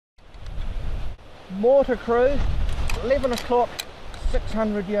Mortar crew, 11 o'clock,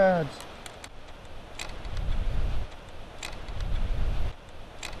 600 yards.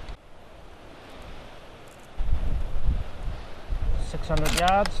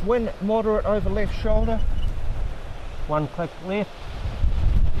 Yards, wind moderate over left shoulder, 1 click left.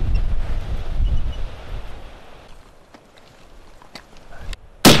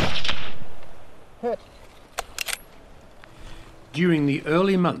 Hit. During the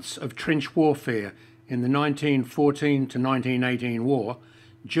early months of trench warfare in the 1914 to 1918 war,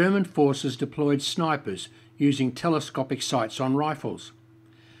 German forces deployed snipers using telescopic sights on rifles.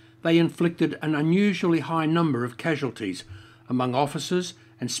 They inflicted an unusually high number of casualties among officers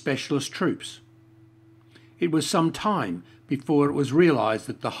and specialist troops. It was some time before it was realised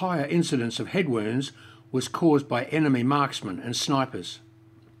that the higher incidence of head wounds was caused by enemy marksmen and snipers.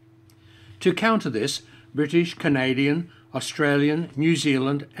 To counter this, British, Canadian, Australian, New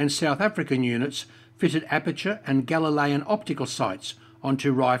Zealand and South African units fitted aperture and Galilean optical sights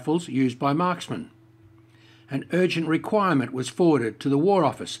onto rifles used by marksmen. An urgent requirement was forwarded to the War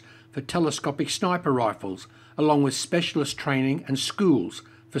Office for telescopic sniper rifles, along with specialist training and schools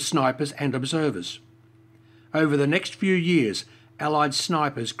for snipers and observers. Over the next few years, Allied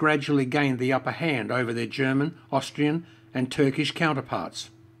snipers gradually gained the upper hand over their German, Austrian and Turkish counterparts.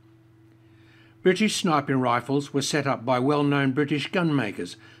 British sniping rifles were set up by well-known British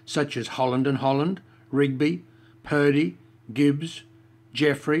gunmakers such as Holland and Holland, Rigby, Purdy, Gibbs,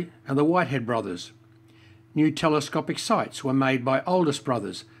 Jeffrey and the Whitehead brothers. New telescopic sights were made by Oldest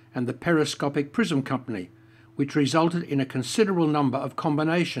Brothers and the Periscopic Prism Company, which resulted in a considerable number of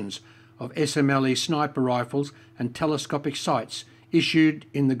combinations of SMLE sniper rifles and telescopic sights issued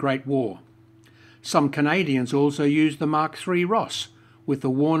in the Great War. Some Canadians also used the Mark III Ross with the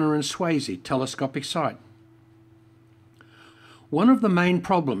Warner and Swayze telescopic sight. One of the main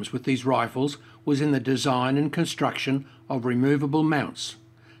problems with these rifles was in the design and construction of removable mounts.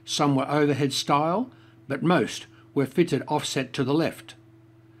 Some were overhead style, but most were fitted offset to the left.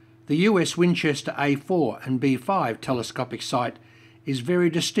 The US Winchester A4 and B5 telescopic sight is very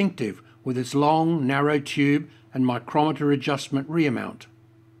distinctive with its long, narrow tube and micrometer adjustment rear mount.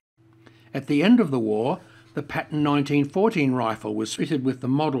 At the end of the war, the Patton 1914 rifle was fitted with the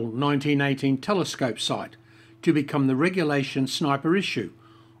model 1918 telescope sight to become the regulation sniper issue,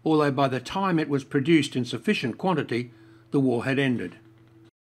 although by the time it was produced in sufficient quantity, the war had ended.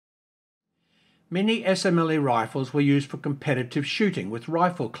 Many SMLE rifles were used for competitive shooting with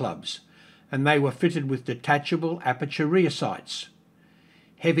rifle clubs, and they were fitted with detachable aperture rear sights.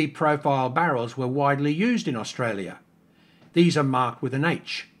 Heavy profile barrels were widely used in Australia. These are marked with an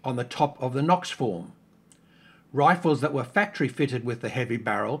H on the top of the Knox form. Rifles that were factory fitted with the heavy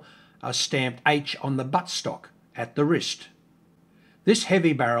barrel are stamped H on the buttstock at the wrist. This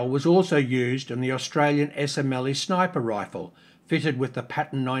heavy barrel was also used in the Australian SMLE sniper rifle, fitted with the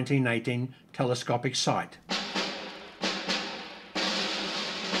Patton 1918 telescopic sight.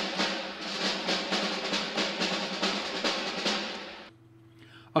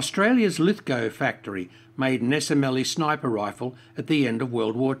 Australia's Lithgow factory made an SMLE sniper rifle at the end of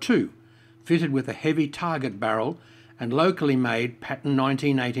World War II, fitted with a heavy target barrel and locally made Patton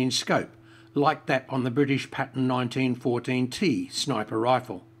 1918 scope, like that on the British Patton 1914T sniper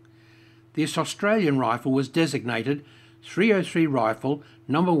rifle. This Australian rifle was designated 303 Rifle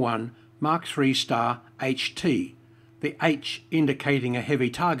No. 1 Mark III Star HT, the H indicating a heavy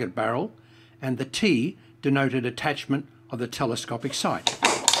target barrel and the T denoted attachment of the telescopic sight.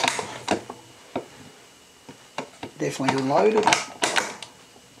 Definitely unloaded.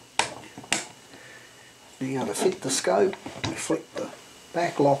 Being able to fit the scope, we flick the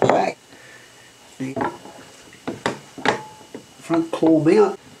back lock back. The front claw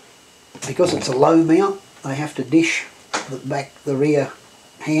mount, because it's a low mount, they have to dish the rear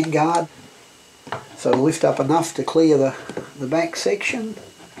handguard, so lift up enough to clear the back section.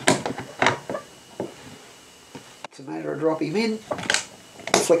 It's a matter of drop him in,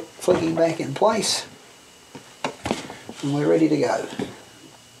 flick him back in place, and we're ready to go.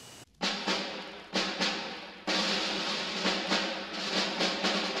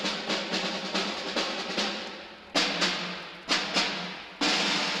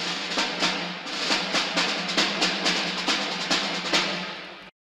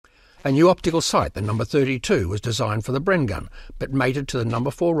 A new optical sight, the No. 32, was designed for the Bren gun, but mated to the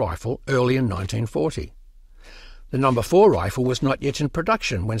No. 4 rifle early in 1940. The No. 4 rifle was not yet in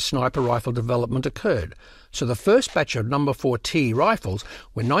production when sniper rifle development occurred, so the first batch of No. 4T rifles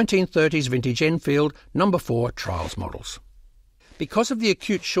were 1930s vintage Enfield No. 4 trials models. Because of the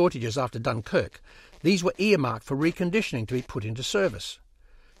acute shortages after Dunkirk, these were earmarked for reconditioning to be put into service.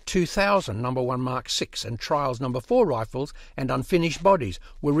 2,000 No. 1 Mark 6 and Trials No. 4 rifles and unfinished bodies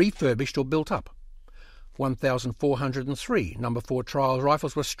were refurbished or built up. 1,403 No. 4 Trials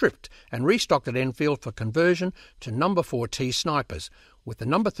rifles were stripped and restocked at Enfield for conversion to No. 4T snipers with the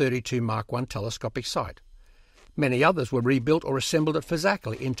No. 32 Mark 1 telescopic sight. Many others were rebuilt or assembled at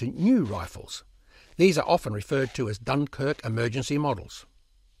Fazakerley into new rifles. These are often referred to as Dunkirk emergency models.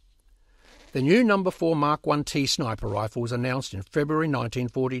 The new No. 4 Mark 1T sniper rifle was announced in February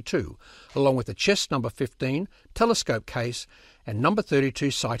 1942, along with the chest No. 15, telescope case and No.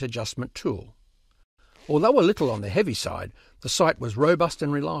 32 sight adjustment tool. Although a little on the heavy side, the sight was robust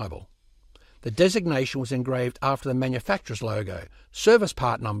and reliable. The designation was engraved after the manufacturer's logo, service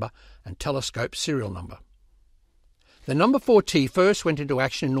part number and telescope serial number. The No. 4T first went into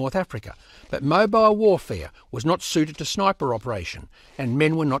action in North Africa, but mobile warfare was not suited to sniper operation, and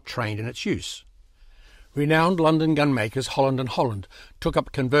men were not trained in its use. Renowned London gunmakers Holland and Holland took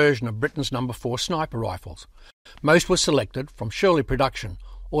up conversion of Britain's No. 4 sniper rifles. Most were selected from Shirley production,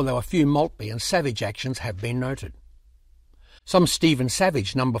 although a few Maltby and Savage actions have been noted. Some Stephen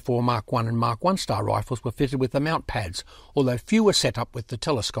Savage No. 4 Mark 1 and Mark 1 star rifles were fitted with the mount pads, although few were set up with the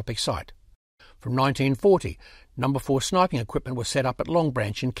telescopic sight. From 1940, No. 4 sniping equipment was set up at Long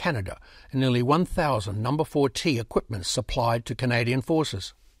Branch in Canada, and nearly 1,000 No. 4T equipment supplied to Canadian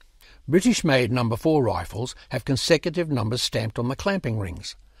forces. British-made No. 4 rifles have consecutive numbers stamped on the clamping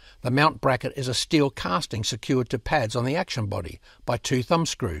rings. The mount bracket is a steel casting secured to pads on the action body by 2 thumb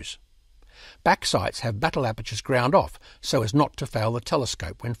screws. Back sights have battle apertures ground off so as not to fail the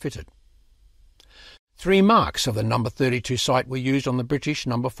telescope when fitted. 3 marks of the No. 32 sight were used on the British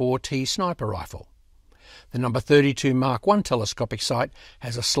No. 4T sniper rifle. The No. 32 Mark 1 telescopic sight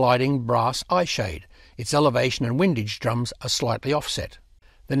has a sliding brass eye shade. Its elevation and windage drums are slightly offset.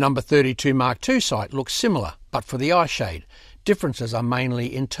 The No. 32 Mark 2 sight looks similar, but for the eye shade, differences are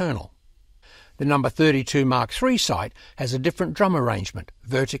mainly internal. The No. 32 Mark 3 sight has a different drum arrangement,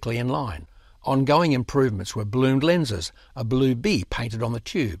 vertically in line. Ongoing improvements were bloomed lenses, a blue B painted on the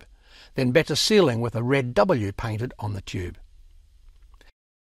tube, then better sealing with a red W painted on the tube.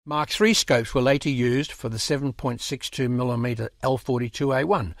 Mark III scopes were later used for the 7.62mm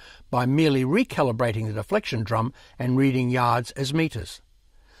L42A1 by merely recalibrating the deflection drum and reading yards as metres.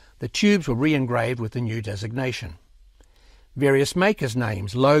 The tubes were re-engraved with the new designation. Various makers'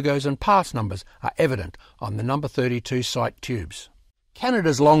 names, logos and parts numbers are evident on the No. 32 sight tubes.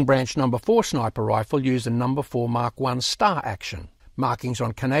 Canada's Long Branch No. 4 sniper rifle used the No. 4 Mark 1 star action. Markings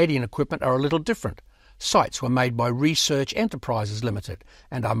on Canadian equipment are a little different. Sights were made by Research Enterprises Limited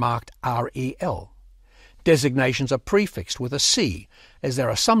and are marked REL. Designations are prefixed with a C, as there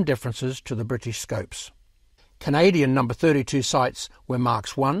are some differences to the British scopes. Canadian No. 32 sights were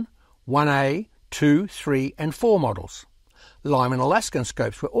Marks 1, 1A, 2, 3 and 4 models. Lyman Alaskan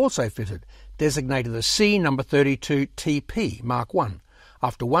scopes were also fitted, designated as C No. 32 TP Mark 1,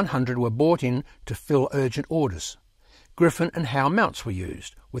 after 100 were bought in to fill urgent orders. Griffin and Howe mounts were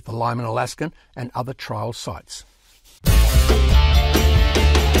used, with the Lyman Alaskan and other trial sights.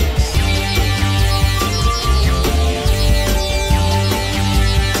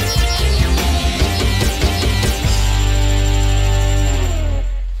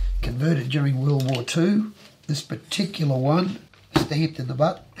 Converted during World War II. This particular one, stamped in the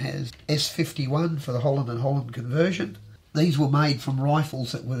butt, has S51 for the Holland and Holland conversion. These were made from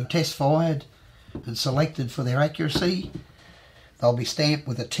rifles that were test fired and selected for their accuracy. They'll be stamped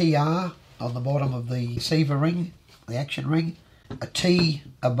with a TR on the bottom of the receiver ring, the action ring, a T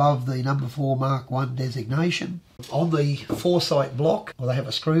above the No. 4 Mark 1 designation. On the foresight block, they have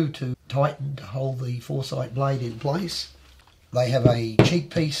a screw to tighten to hold the foresight blade in place. They have a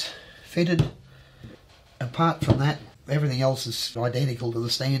cheek piece fitted. Apart from that, everything else is identical to the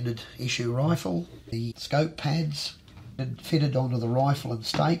standard issue rifle. The scope pads are fitted onto the rifle and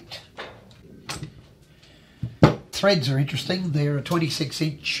staked. Threads are interesting. They're a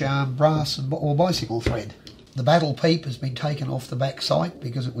 26-inch brass or bicycle thread. The battle peep has been taken off the back sight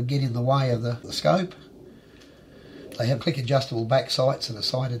because it would get in the way of the scope. They have click adjustable back sights that are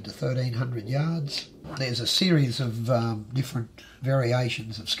sighted to 1300 yards. There's a series of different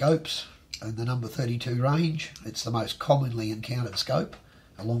variations of scopes in the No. 32 range. It's the most commonly encountered scope,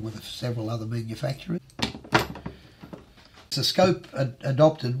 along with several other manufacturers. The scope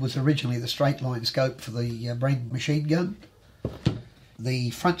adopted was originally the straight line scope for the Bren machine gun.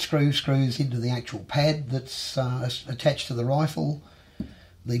 The front screw screws into the actual pad that's attached to the rifle.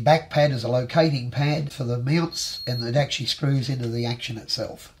 The back pad is a locating pad for the mounts, and it actually screws into the action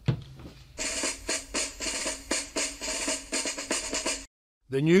itself.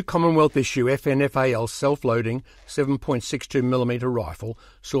 The new Commonwealth issue FNFAL self-loading 7.62mm rifle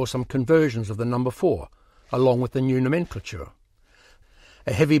saw some conversions of the No. 4, along with the new nomenclature.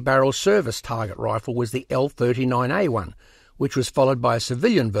 A heavy barrel service target rifle was the L39A1, which was followed by a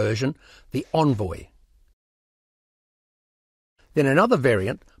civilian version, the Envoy. Then another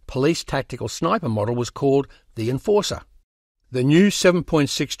variant, police tactical sniper model, was called the Enforcer. The new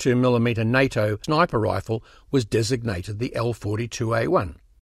 7.62mm NATO sniper rifle was designated the L42A1.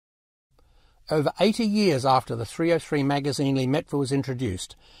 Over 80 years after the .303 magazine Lemaitre was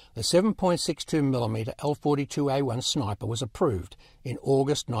introduced, the 7.62mm L42A1 sniper was approved in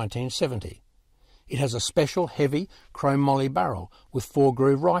August 1970. It has a special heavy chrome moly barrel with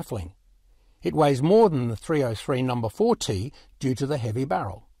 4-groove rifling. It weighs more than the .303 No. 4T due to the heavy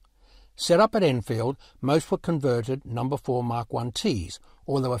barrel. Set up at Enfield, most were converted No. 4 Mark I Ts,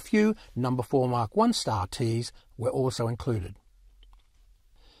 although a few No. 4 Mark I Star Ts were also included.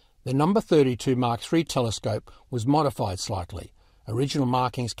 The No. 32 Mark III telescope was modified slightly, original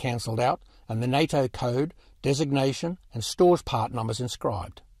markings cancelled out, and the NATO code, designation and stores part numbers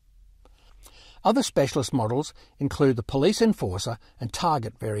inscribed. Other specialist models include the Police Enforcer and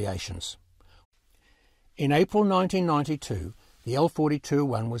Target variations. In April 1992, the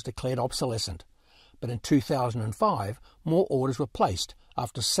L42A1 was declared obsolescent, but in 2005 more orders were placed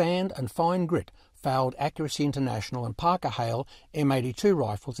after Sand and Fine Grit failed Accuracy International and Parker Hale M82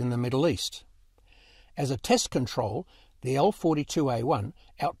 rifles in the Middle East. As a test control, the L42A1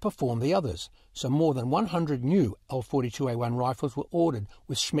 outperformed the others, so more than 100 new L42A1 rifles were ordered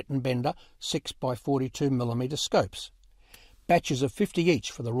with Schmidt & Bender 6x42mm scopes. Batches of 50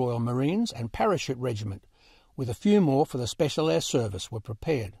 each for the Royal Marines and Parachute Regiment, with a few more for the Special Air Service, were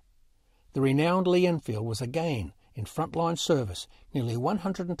prepared. The renowned Lee Enfield was again in frontline service nearly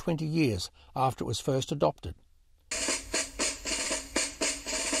 120 years after it was first adopted.